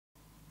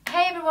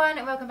everyone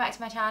and welcome back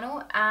to my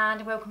channel,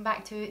 and welcome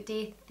back to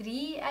day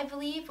 3 I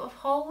believe of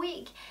haul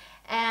week.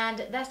 And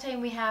this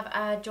time we have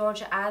a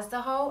Georgia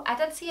Asda haul. I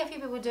did see a few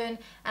people doing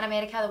an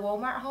America the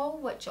Walmart haul,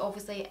 which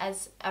obviously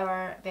is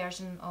our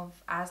version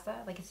of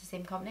Asda, like it's the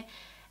same company.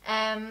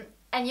 And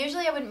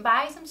usually I wouldn't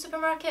buy some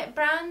supermarket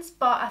brands,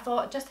 but I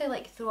thought just to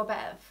like throw a bit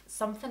of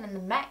something in the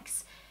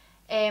mix,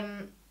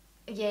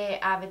 yeah,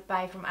 I would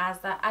buy from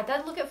Asda. I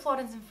did look at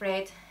Florence and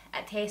Fred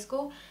at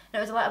Tesco, and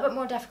it was a little bit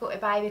more difficult to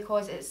buy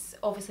because it's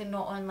obviously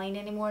not online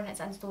anymore and it's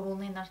in store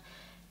only, and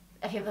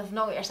if you've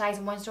not got your size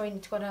in one store you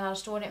need to go to another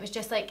store, and it was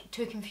just like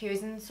too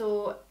confusing.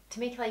 So to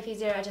make life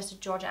easier I just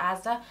did Georgia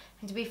Asda,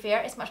 and to be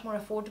fair it's much more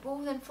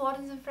affordable than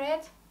Florence and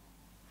Fred.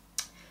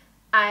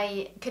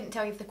 I couldn't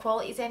tell you if the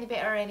quality is any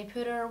better or any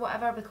poorer or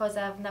whatever because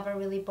I've never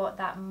really bought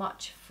that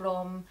much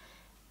from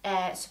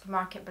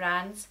supermarket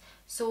brands.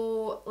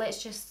 So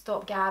let's just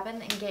stop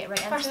gabbing and get right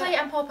into it. Firstly,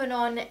 I'm popping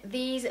on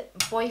these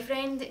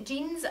boyfriend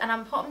jeans, and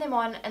I'm popping them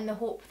on in the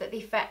hope that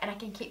they fit and I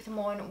can keep them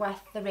on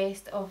with the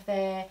rest of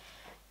the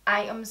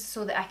items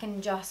so that I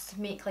can just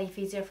make life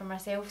easier for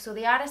myself. So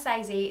they are a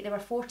size 8, they were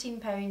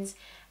 £14,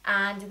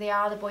 and they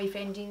are the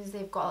boyfriend jeans.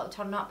 They've got a little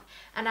turn up,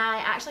 and I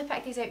actually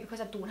picked these out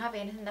because I don't have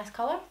anything this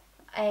colour.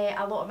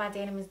 A lot of my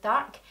denim is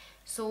dark,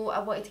 so I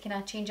wanted to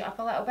kind of change it up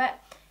a little bit.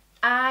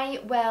 I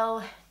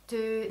will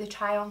do the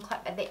try on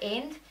clip at the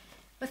end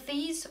with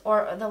these,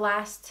 or the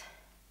last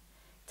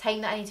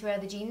time that I need to wear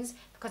the jeans,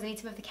 because I need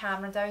to move the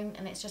camera down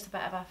and it's just a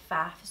bit of a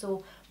faff.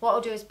 So what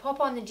I'll do is pop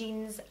on the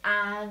jeans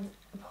and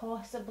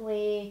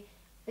possibly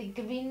the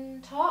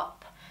green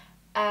top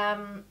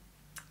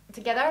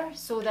together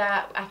so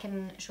that I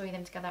can show you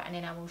them together, and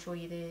then I will show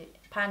you the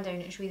pan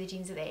down and show you the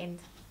jeans at the end.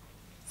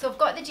 So I've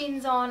got the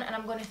jeans on and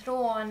I'm going to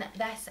throw on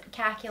this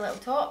khaki little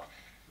top.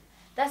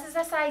 This is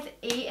a size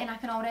 8 and I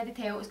can already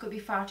tell it's going to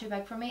be far too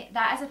big for me.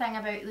 That is the thing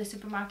about the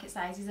supermarket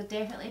sizes, they're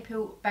definitely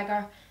pulled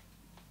bigger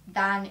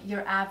than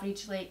your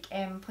average like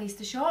place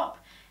to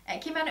shop.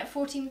 It came in at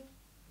 £14,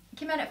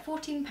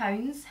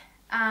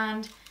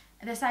 and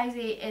the size 8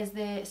 is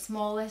the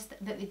smallest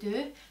that they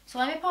do. So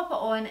let me pop it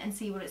on and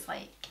see what it's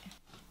like.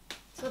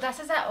 So this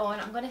is it on.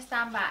 I'm going to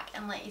stand back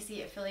and let you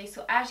see it fully.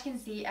 So as you can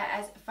see, it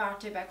is far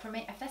too big for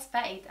me. If this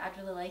fitted, I'd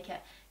really like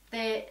it.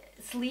 The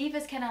sleeve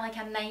is kind of like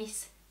a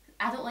nice,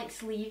 I don't like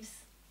sleeves,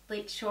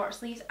 like short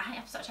sleeves. I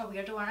am such a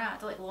weirdo, aren't I? I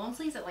don't like long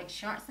sleeves, I like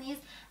short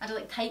sleeves. I don't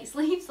like tight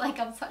sleeves, like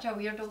I'm such a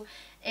weirdo.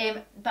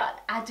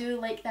 But I do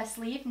like this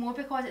sleeve more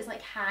because it's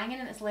like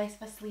hanging and it's less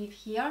of a sleeve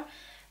here.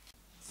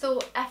 So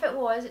if it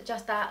was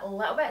just a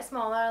little bit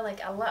smaller, like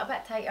a little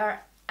bit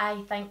tighter,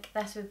 I think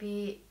this would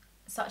be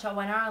such a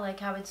winner.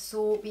 Like I would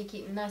so be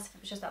keeping this if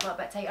it was just a little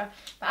bit tighter.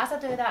 But as I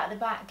do that at the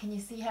back, can you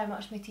see how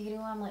much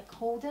material I'm like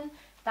holding?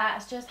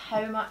 That's just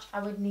how much I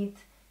would need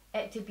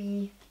it to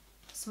be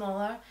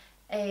smaller.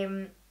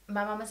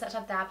 My mum is such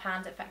a dab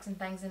hand at fixing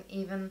things, and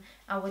even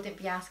I wouldn't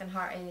be asking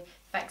her to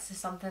fix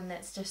something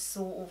that's just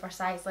so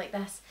oversized like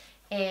this.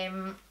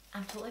 I'm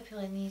totally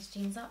pulling these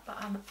jeans up,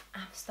 but I'm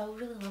still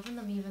really loving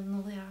them even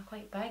though they are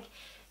quite big.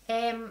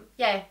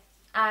 Yeah,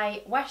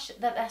 I wish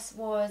that this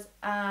was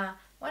a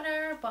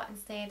winner, but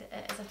instead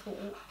it is a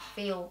total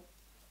fail.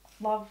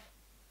 Love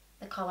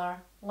the colour,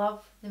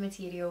 love the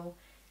material.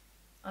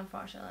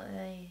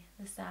 Unfortunately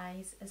the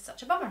size is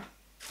such a bummer.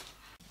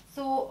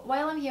 So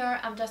while I'm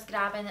here, I'm just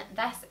grabbing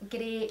this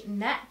grey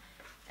knit.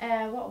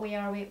 What way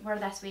are we? We're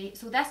this way.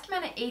 So this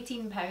came in at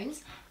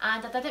 £18,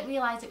 and I didn't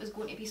realise it was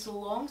going to be so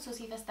long. So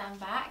see if I stand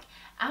back.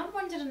 I'm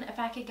wondering if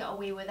I could get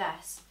away with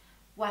this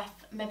with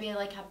maybe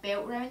like a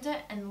belt around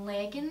it and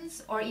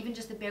leggings, or even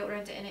just the belt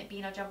around it and it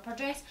being a jumper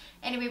dress.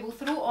 Anyway, we'll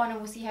throw it on and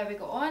we'll see how we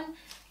got on.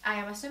 I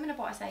am assuming I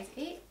bought a size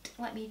 8.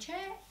 Let me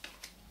check.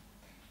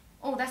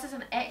 Oh, this is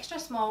an extra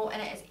small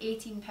and it is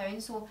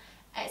 £18, so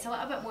it's a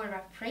little bit more of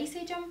a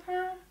pricey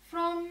jumper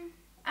from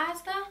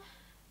Asda.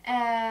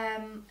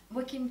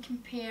 We can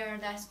compare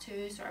this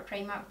to sort of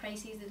Primark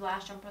prices. The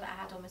last jumper that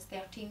I had on was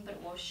 £13, but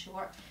it was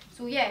short.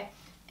 So yeah,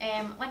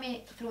 let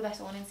me throw this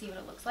on and see what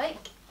it looks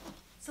like.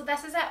 So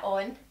this is it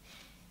on.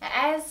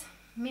 It is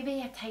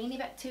maybe a tiny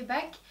bit too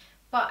big,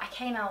 but I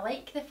kind of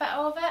like the fit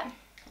of it.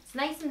 It's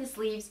nice in the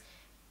sleeves.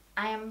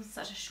 I am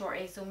such a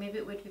shorty, so maybe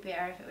it would be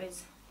better if it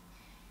was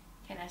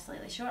kind of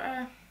slightly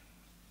shorter.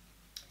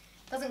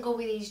 Doesn't go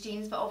with these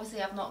jeans, but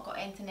obviously I've not got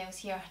anything else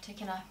here to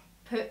kind of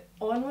put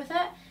on with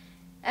it.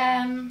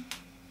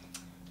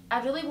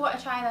 I really want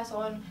to try this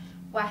on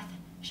with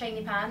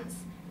shiny pants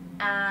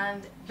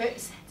and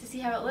boots to see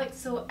how it looks.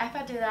 So if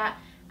I do that,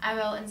 I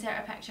will insert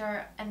a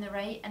picture in the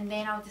right, and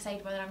then I'll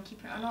decide whether I'm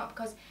keeping it or not,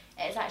 because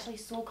it's actually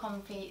so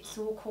comfy,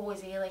 so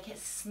cosy, like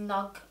it's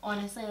snug,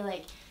 honestly,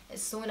 like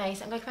it's so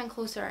nice. I'm going to come in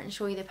closer and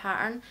show you the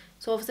pattern.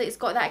 So obviously it's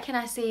got that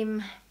kind of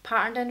same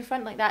pattern down the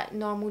front, like that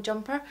normal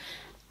jumper.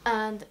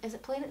 And is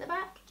it plain at the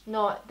back?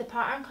 No, the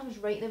pattern comes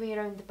right the way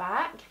around the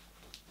back.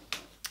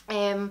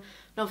 And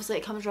obviously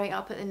it comes right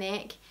up at the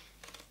neck,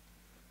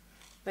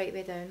 right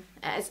way down.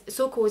 It is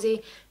so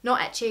cosy,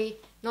 not itchy,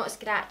 not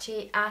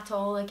scratchy at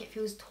all. Like it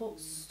feels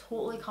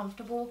totally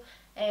comfortable.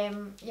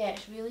 Yeah,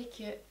 it's really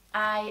cute.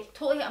 I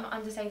totally am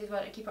undecided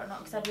whether to keep it or not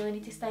because I really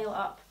need to style it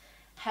up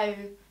how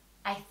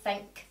I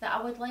think that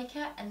I would like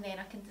it, and then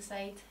I can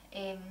decide.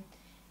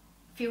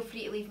 Feel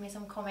free to leave me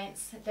some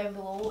comments down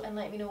below and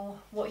let me know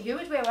what you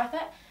would wear with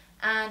it,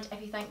 and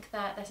if you think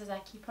that this is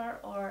a keeper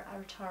or a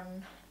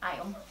return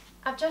item.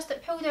 I've just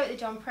pulled out the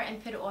jumper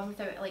and put it on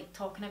without like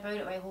talking about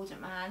it while holding it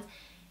in my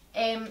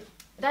hands.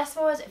 This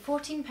was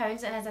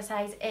 £14 and is a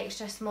size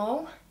extra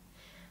small.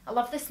 I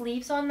love the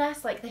sleeves on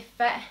this, like they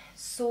fit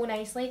so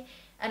nicely,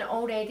 and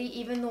already,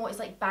 even though it's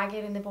like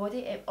baggier in the body,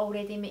 it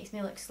already makes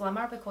me look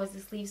slimmer because the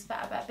sleeves fit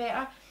a bit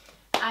better.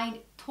 I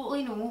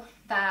totally know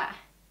that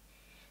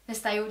the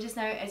style just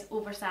now is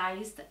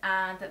oversized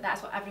and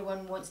that's what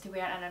everyone wants to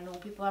wear, and I know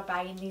people are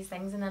buying these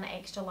things in an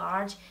extra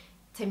large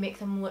to make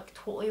them look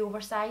totally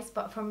oversized,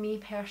 but for me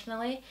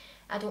personally,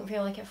 I don't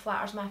feel like it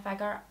flatters my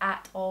figure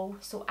at all,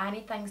 so I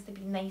need things to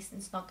be nice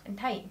and snug and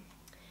tight.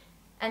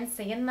 In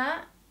saying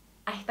that,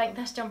 I think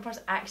this jumper's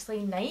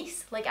actually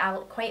nice. Like, I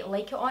quite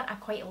like it on, I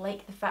quite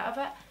like the fit of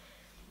it.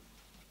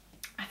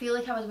 I feel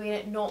like I would wear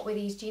it not with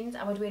these jeans,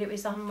 I would wear it with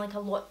something like a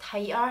lot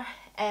tighter.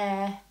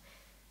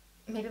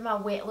 Maybe my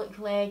wet look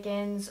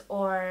leggings,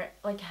 or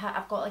like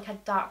I've got like a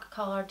dark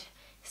coloured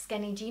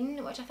skinny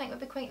jean which I think would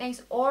be quite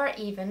nice, or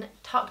even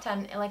tucked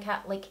in like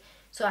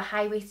a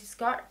high-waisted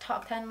skirt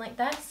tucked in like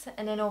this,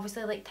 and then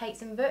obviously like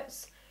tights and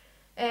boots.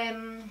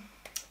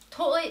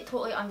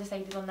 Totally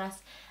undecided on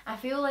this. I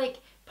feel like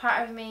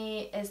part of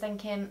me is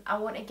thinking I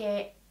want to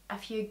get a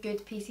few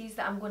good pieces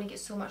that I'm going to get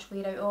so much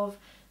wear out of,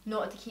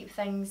 not to keep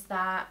things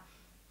that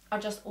are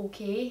just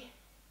okay.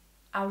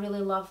 I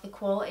really love the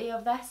quality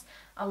of this.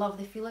 I love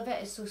the feel of it.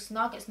 It's so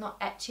snug, it's not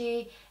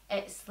itchy,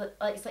 it's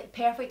like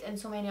perfect in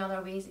so many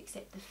other ways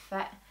except the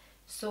fit.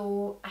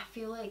 So I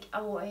feel like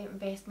I want to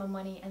invest my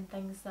money in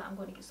things that I'm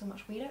going to get so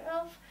much wear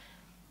out of.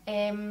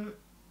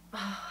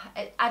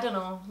 I don't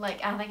know,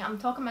 like I think I'm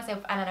talking myself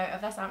in and out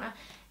of this, aren't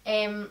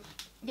I?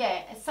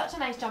 Yeah, it's such a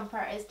nice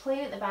jumper. It's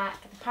plain at the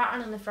back, the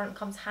pattern on the front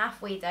comes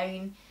halfway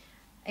down.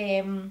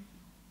 I'm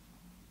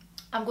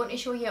going to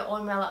show you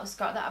on my little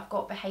skirt that I've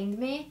got behind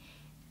me,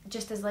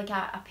 just as like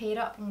a pair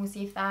up, and we'll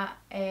see if that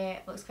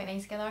looks quite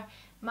nice together.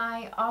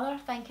 My other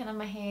thinking in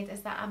my head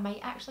is that I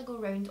might actually go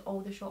round all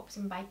the shops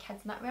and buy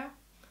kids knitwear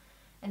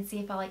and see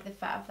if I like the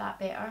fit of that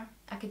better.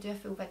 I could do a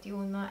full video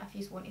on that if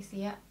you want to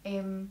see it.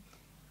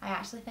 I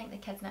actually think the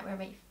kids knitwear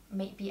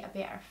might be a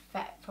better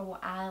fit for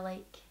what I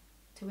like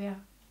to wear.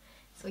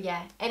 So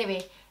yeah,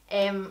 anyway,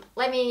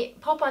 let me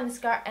pop on the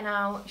skirt and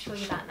I'll show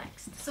you that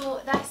next.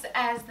 So this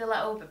is the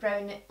little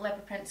brown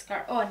leopard print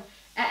skirt on.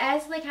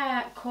 It is like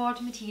a cord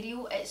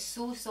material, it's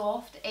so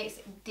soft, it's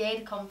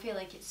dead comfy,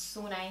 like it's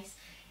so nice.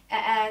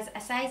 It is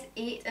a size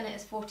 8 and it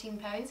is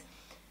 £14.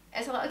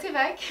 It's a little too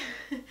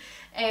big.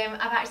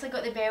 I've actually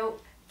got the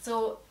belt,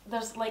 so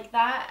there's like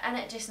that in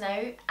it just now,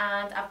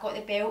 and I've got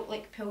the belt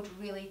like pulled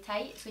really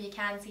tight, so you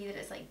can see that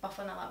it's like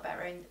buffing a little bit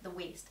around the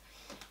waist.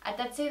 I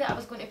did say that I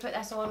was going to put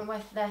this on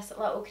with this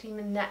little cream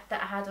and knit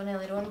that I had on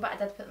earlier on, but I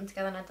did put them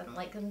together and I didn't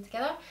like them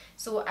together.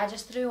 So I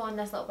just threw on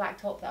this little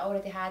black top that I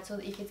already had so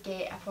that you could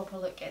get a proper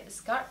look at the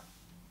skirt.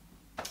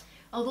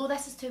 Although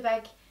this is too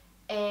big,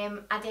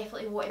 I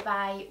definitely want to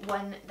buy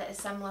one that is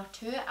similar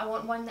to it. I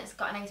want one that's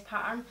got a nice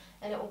pattern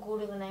and it will go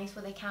really nice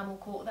with the camel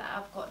coat that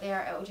I've got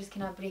there. It will just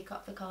kind of break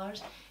up the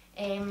colours.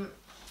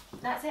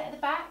 That's it at the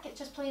back, it's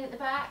just plain at the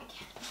back.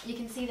 You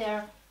can see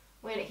there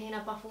where it kind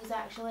of buffles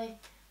actually,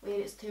 where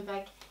it's too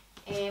big,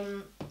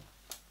 and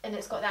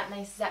it's got that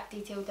nice zip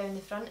detail down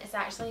the front. It's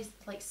actually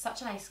like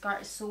such a nice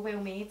skirt, it's so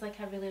well made, like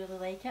I really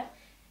like it.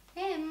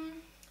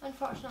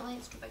 Unfortunately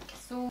it's too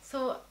big.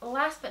 So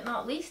last but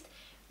not least,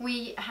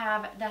 we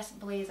have this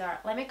blazer.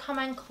 Let me come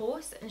in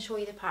close and show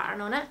you the pattern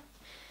on it.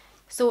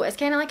 So it's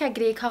kind of like a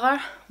grey colour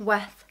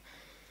with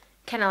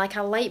kind of like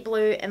a light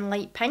blue and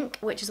light pink,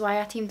 which is why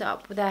I teamed it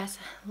up with this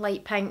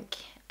light pink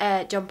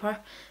jumper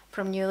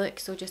from New Look,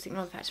 so just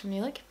ignore the fact it's from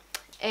New Look.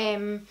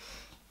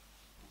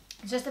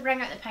 Just to bring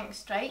out the pink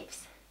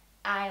stripes,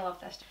 I love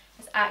this.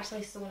 It's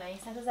actually so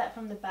nice. This is it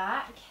from the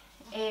back.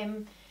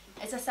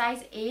 It's a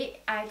size 8.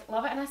 I'd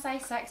love it in a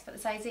size 6, but the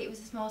size 8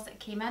 was the smallest it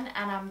came in,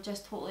 and I'm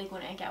just totally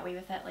going to get away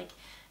with it. Like,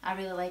 I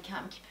really like it,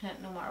 I'm keeping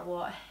it no matter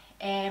what.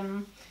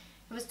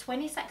 It was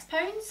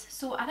 £26,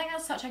 so I think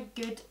that's such a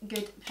good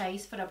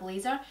price for a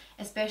blazer,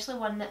 especially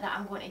one that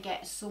I'm going to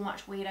get so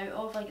much wear out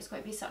of. Like, it's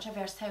going to be such a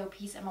versatile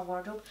piece in my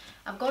wardrobe.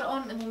 I've got it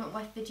on at the moment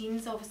with the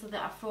jeans, obviously,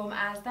 that are from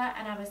Asda,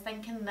 and I was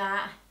thinking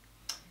that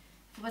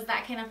if I was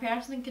that kind of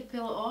person and could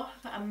pull it off,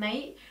 I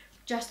might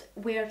just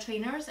wear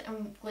trainers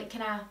and like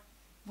kind of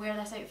wear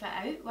this outfit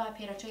out with a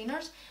pair of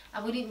trainers.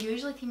 I wouldn't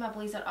usually team my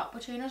blazer up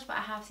with trainers, but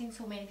I have seen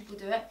so many people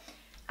do it.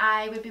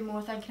 I would be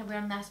more thinking of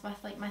wearing this with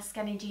like my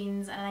skinny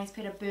jeans and a nice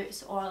pair of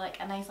boots, or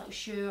like a nice little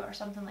shoe or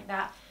something like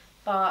that.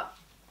 But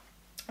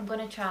I'm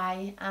going to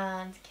try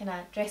and kind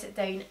of dress it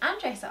down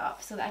and dress it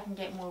up so that I can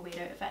get more wear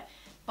out of it.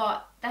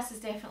 But this is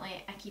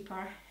definitely a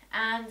keeper.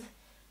 And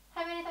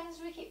how many things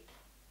do we keep?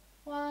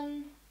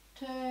 1,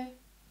 2.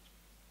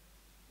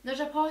 There's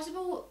a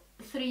possible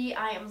 3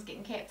 items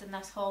getting kept in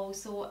this haul,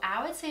 so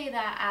I would say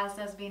that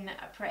Asda's been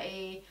a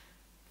pretty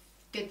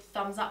good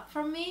thumbs up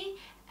from me.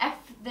 If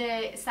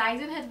the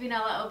sizing had been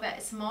a little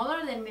bit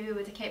smaller, then maybe we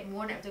would have kept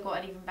more and it would have got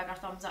an even bigger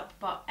thumbs up.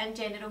 But in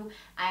general,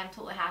 I am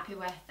totally happy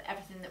with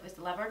everything that was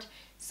delivered.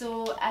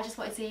 So I just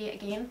want to say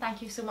again,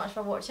 thank you so much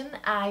for watching.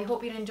 I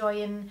hope you're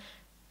enjoying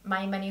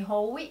my mini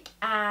haul week,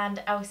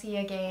 and I'll see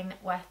you again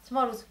with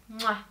tomorrow's.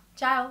 Mwah.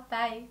 Ciao,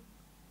 bye.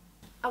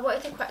 I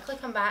wanted to quickly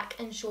come back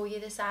and show you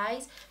the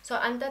size. So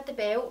I undid the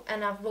belt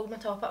and I've rolled my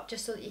top up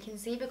just so that you can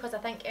see, because I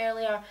think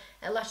earlier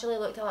it literally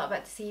looked a little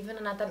bit deceiving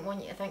and I didn't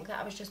want you to think that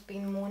I was just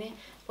being moany.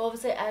 But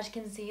obviously, as you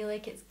can see,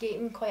 like, it's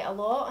gaping quite a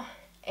lot,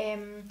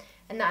 and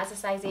that is a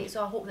size 8,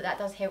 so I hope that that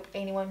does help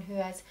anyone who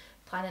is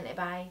planning to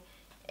buy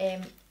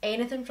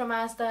anything from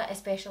Asda,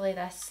 especially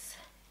this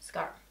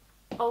skirt.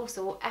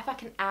 Also, if I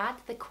can add,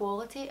 the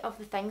quality of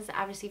the things that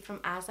I received from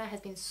Asda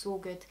has been so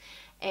good.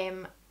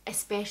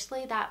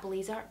 Especially that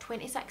blazer,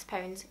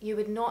 £26. You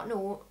would not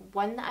know,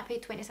 one, that I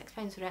paid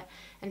 £26 for it,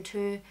 and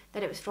two,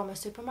 that it was from a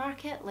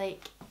supermarket.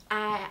 Like,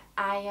 I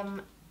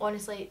am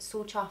honestly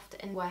so chuffed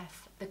in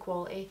with the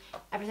quality.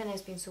 Everything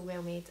has been so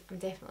well made.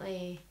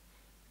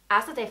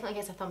 Asda definitely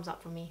gets a thumbs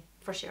up from me,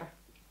 for sure.